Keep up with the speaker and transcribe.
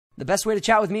The best way to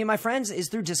chat with me and my friends is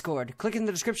through Discord. Click in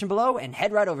the description below and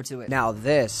head right over to it. Now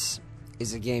this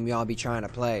is a game y'all be trying to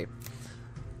play.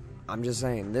 I'm just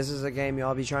saying, this is a game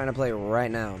y'all be trying to play right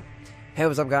now. Hey,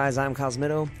 what's up guys, I'm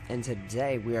Cosmitto, and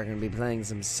today we are going to be playing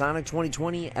some Sonic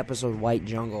 2020 Episode White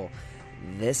Jungle.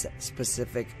 This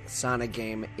specific Sonic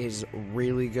game is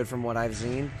really good from what I've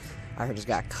seen. I heard it's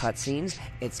got cutscenes,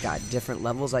 it's got different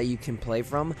levels that you can play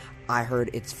from. I heard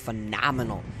it's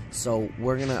phenomenal. So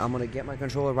I'm gonna get my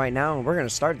controller right now and we're gonna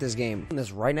start this game.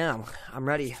 This right now. I'm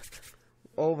ready.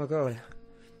 Oh my god.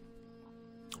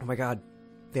 Oh my god.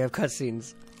 They have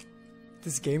cutscenes.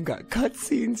 This game got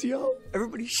cutscenes, yo.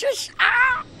 Everybody shush.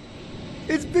 Ah!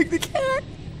 It's Big the Cat.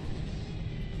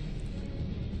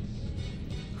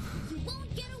 You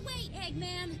won't get away,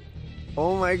 Eggman.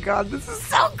 Oh my god, this is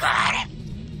so good.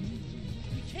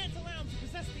 We can't allow him to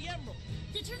possess the emerald.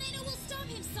 The tornado will stop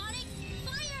him, Sonic.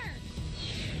 Fire!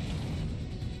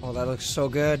 Oh, that looks so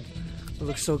good. It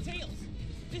looks so... Tails,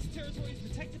 this territory is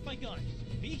protected by gun.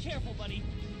 Be careful, buddy.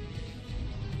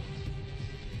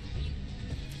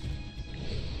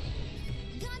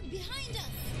 Gun behind us.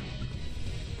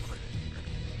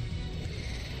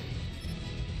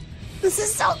 This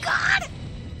is so good.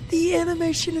 The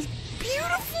animation is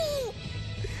beautiful.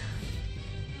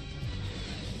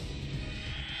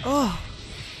 Oh.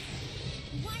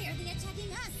 Why are they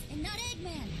attacking us and not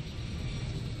Eggman?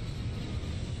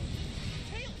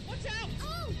 Tails, watch out!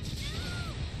 Oh, no!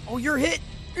 Oh, you're hit.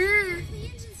 The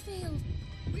engines failed.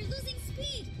 We're losing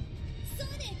speed.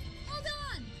 Sonic, hold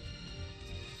on.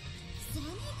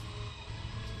 Sonic?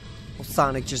 Well,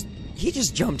 Sonic he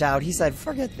just jumped out. He said,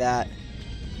 forget that.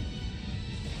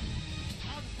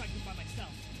 I'll just practice by myself,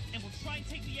 and we'll try and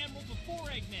take the emerald before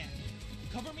Eggman.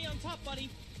 Cover me on top,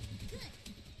 buddy.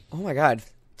 Oh my god.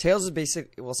 Tails is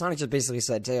well, Sonic just basically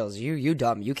said, Tails, you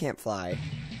dumb. You can't fly.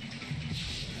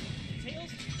 Tails,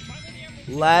 find where the emerald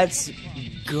is. Let's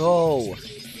go.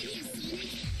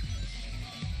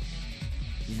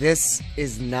 This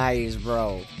is nice,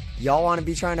 bro. Y'all want to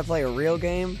be trying to play a real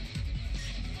game?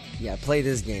 Yeah, play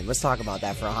this game. Let's talk about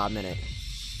that for a hot minute.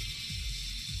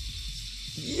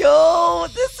 Yo,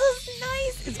 this is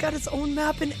nice. It's got its own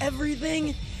map and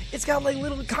everything. It's got like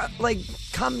little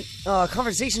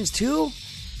conversations too.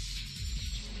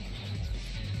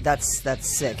 That's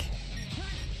sick.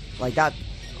 Like that.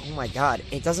 Oh my god.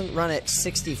 It doesn't run at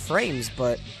 60 frames,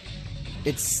 but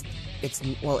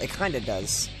well, it kind of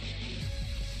does.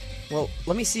 Well,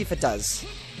 let me see if it does.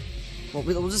 Well,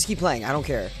 we'll just keep playing. I don't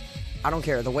care. I don't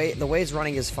care. The way it's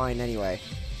running is fine anyway.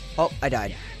 Oh, I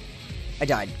died. I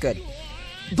died. Good.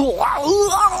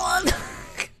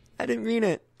 I didn't mean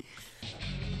it.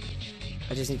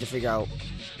 I just need to figure out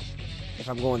if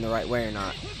I'm going the right way or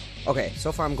not. Okay,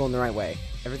 so far I'm going the right way.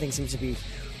 Everything seems to be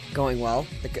going well.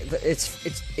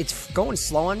 It's going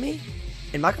slow on me,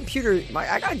 and my computer.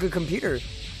 I got a good computer,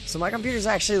 so my computer's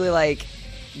actually like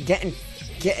getting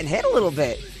hit a little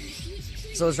bit.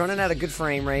 So it's running at a good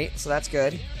frame rate, so that's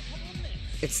good.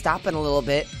 It's stopping a little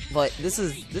bit, but this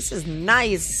is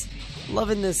nice.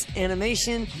 Loving this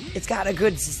animation. It's got a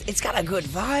good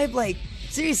vibe. Like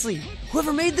seriously,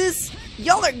 whoever made this,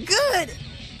 y'all are good.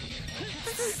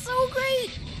 This is so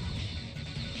great.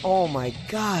 Oh my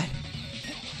god.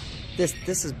 This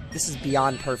is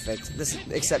beyond perfect.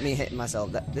 Except me hitting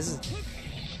myself.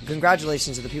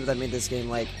 Congratulations to the people that made this game.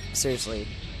 Like seriously,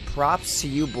 props to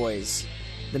you boys.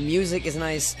 The music is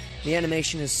nice. The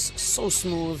animation is so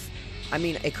smooth. I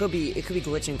mean, it could be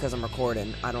glitching because I'm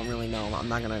recording. I don't really know. I'm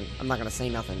not gonna say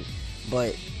nothing,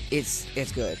 but it's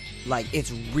good. Like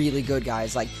it's really good,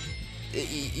 guys. Like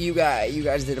you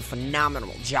guys did a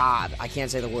phenomenal job. I can't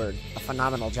say the word. A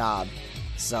phenomenal job.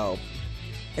 So,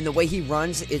 and the way he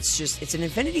runs, it's an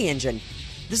Infinity engine.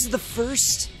 This is the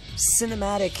first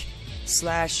cinematic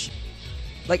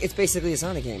 / like it's basically a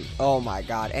Sonic game. Oh my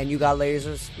god! And you got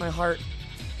lasers. My heart.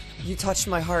 You touched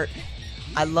my heart.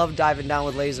 I love diving down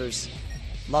with lasers.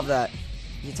 Love that.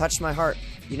 You touched my heart.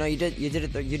 You know you did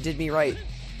it. You did me right.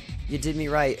 You did me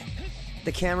right.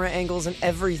 The camera angles and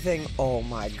everything. Oh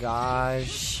my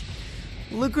gosh.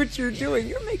 Look what you're doing.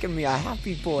 You're making me a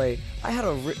happy boy.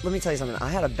 Let me tell you something. I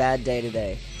had a bad day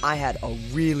today. I had a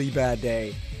really bad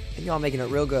day. And y'all making it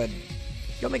real good.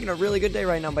 Y'all making a really good day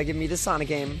right now by giving me this Sonic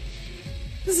game.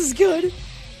 This is good.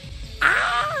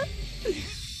 Ah!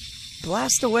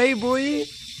 Blast away, boy.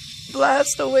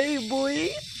 Blast away, boy.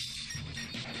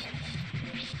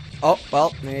 Oh,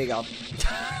 well, there you go.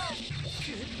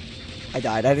 I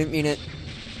died. I didn't mean it.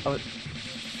 Oh,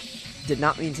 did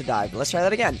not mean to die. But let's try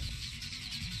that again.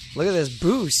 Look at this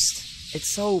boost.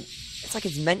 It's like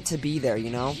it's meant to be there, you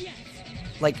know?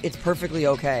 Like, it's perfectly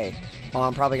okay. Oh,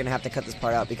 I'm probably gonna have to cut this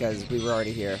part out because we were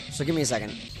already here. So give me a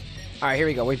second. Alright, here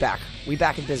we go. We back. We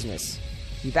back in business.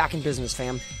 We back in business,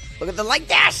 fam. Look at the light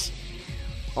dash!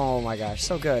 Oh my gosh,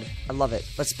 so good. I love it.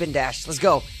 Let's spin dash. Let's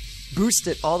go. Boost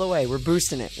it all the way. We're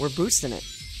boosting it. We're boosting it.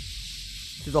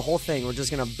 Through the whole thing, we're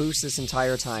just gonna boost this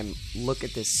entire time. Look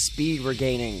at this speed we're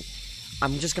gaining.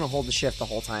 I'm just gonna hold the shift the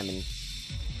whole time, and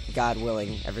God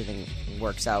willing, everything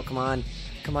works out. Come on.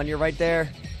 Come on, you're right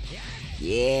there.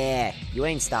 Yeah. You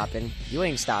ain't stopping. You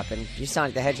ain't stopping. You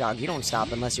Sonic the Hedgehog. You don't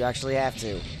stop unless you actually have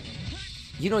to.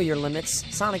 You know your limits.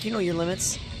 Sonic, you know your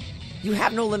limits. You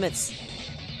have no limits.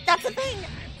 That's the thing.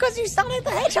 Because you Sonic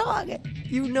the Hedgehog.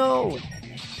 You know.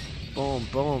 Boom,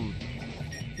 boom.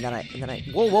 And then I...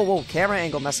 Whoa, whoa, whoa. Camera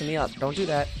angle messing me up. Don't do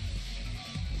that.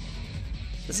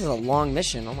 This is a long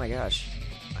mission. Oh my gosh.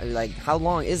 Like, how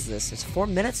long is this? It's 4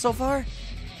 minutes so far?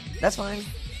 That's fine.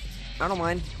 I don't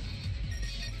mind.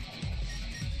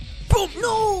 Boom!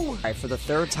 No! Alright, for the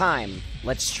third time,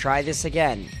 let's try this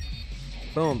again.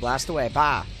 Boom, blast away.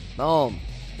 Bah. Boom.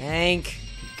 Thank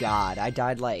God. I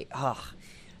died late. Ugh.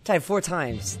 Died 4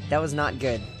 times. That was not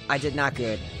good. I did not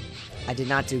good. I did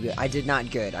not do good. I did not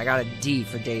good. I got a D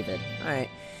for David. Alright.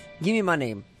 Give me my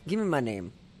name. Give me my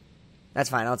name.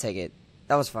 That's fine. I'll take it.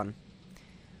 That was fun.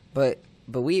 But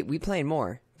we playing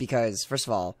more because first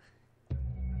of all,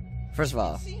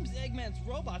 It seems Eggman's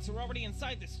robots are already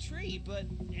inside this tree, but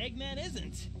Eggman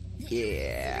isn't.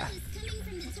 yeah. It's coming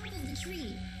from the top of the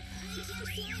tree.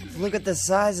 I can't fly. Look at the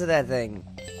size of that thing.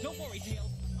 Don't worry, Tails.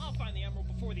 I'll find the emerald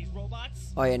before these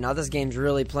robots. Oh yeah, now this game's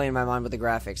really playing my mind with the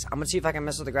graphics. I'm gonna see if I can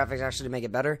mess with the graphics actually to make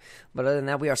it better. But other than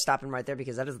that, we are stopping right there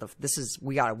because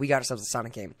we got ourselves a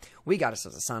Sonic game. We got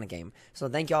ourselves a Sonic game. So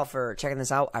thank y'all for checking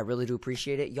this out. I really do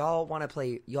appreciate it. Y'all want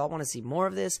to see more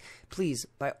of this? Please,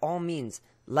 by all means,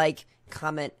 like,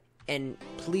 comment, and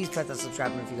please press that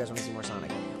subscribe button if you guys want to see more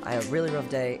Sonic. I have a really rough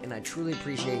day, and I truly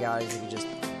appreciate you guys if you just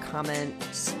comment,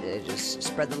 just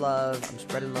spread the love. I'm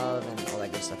spreading love and all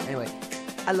that good stuff. Anyway,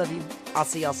 I love you. I'll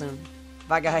see y'all soon.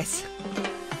 Bye, guys.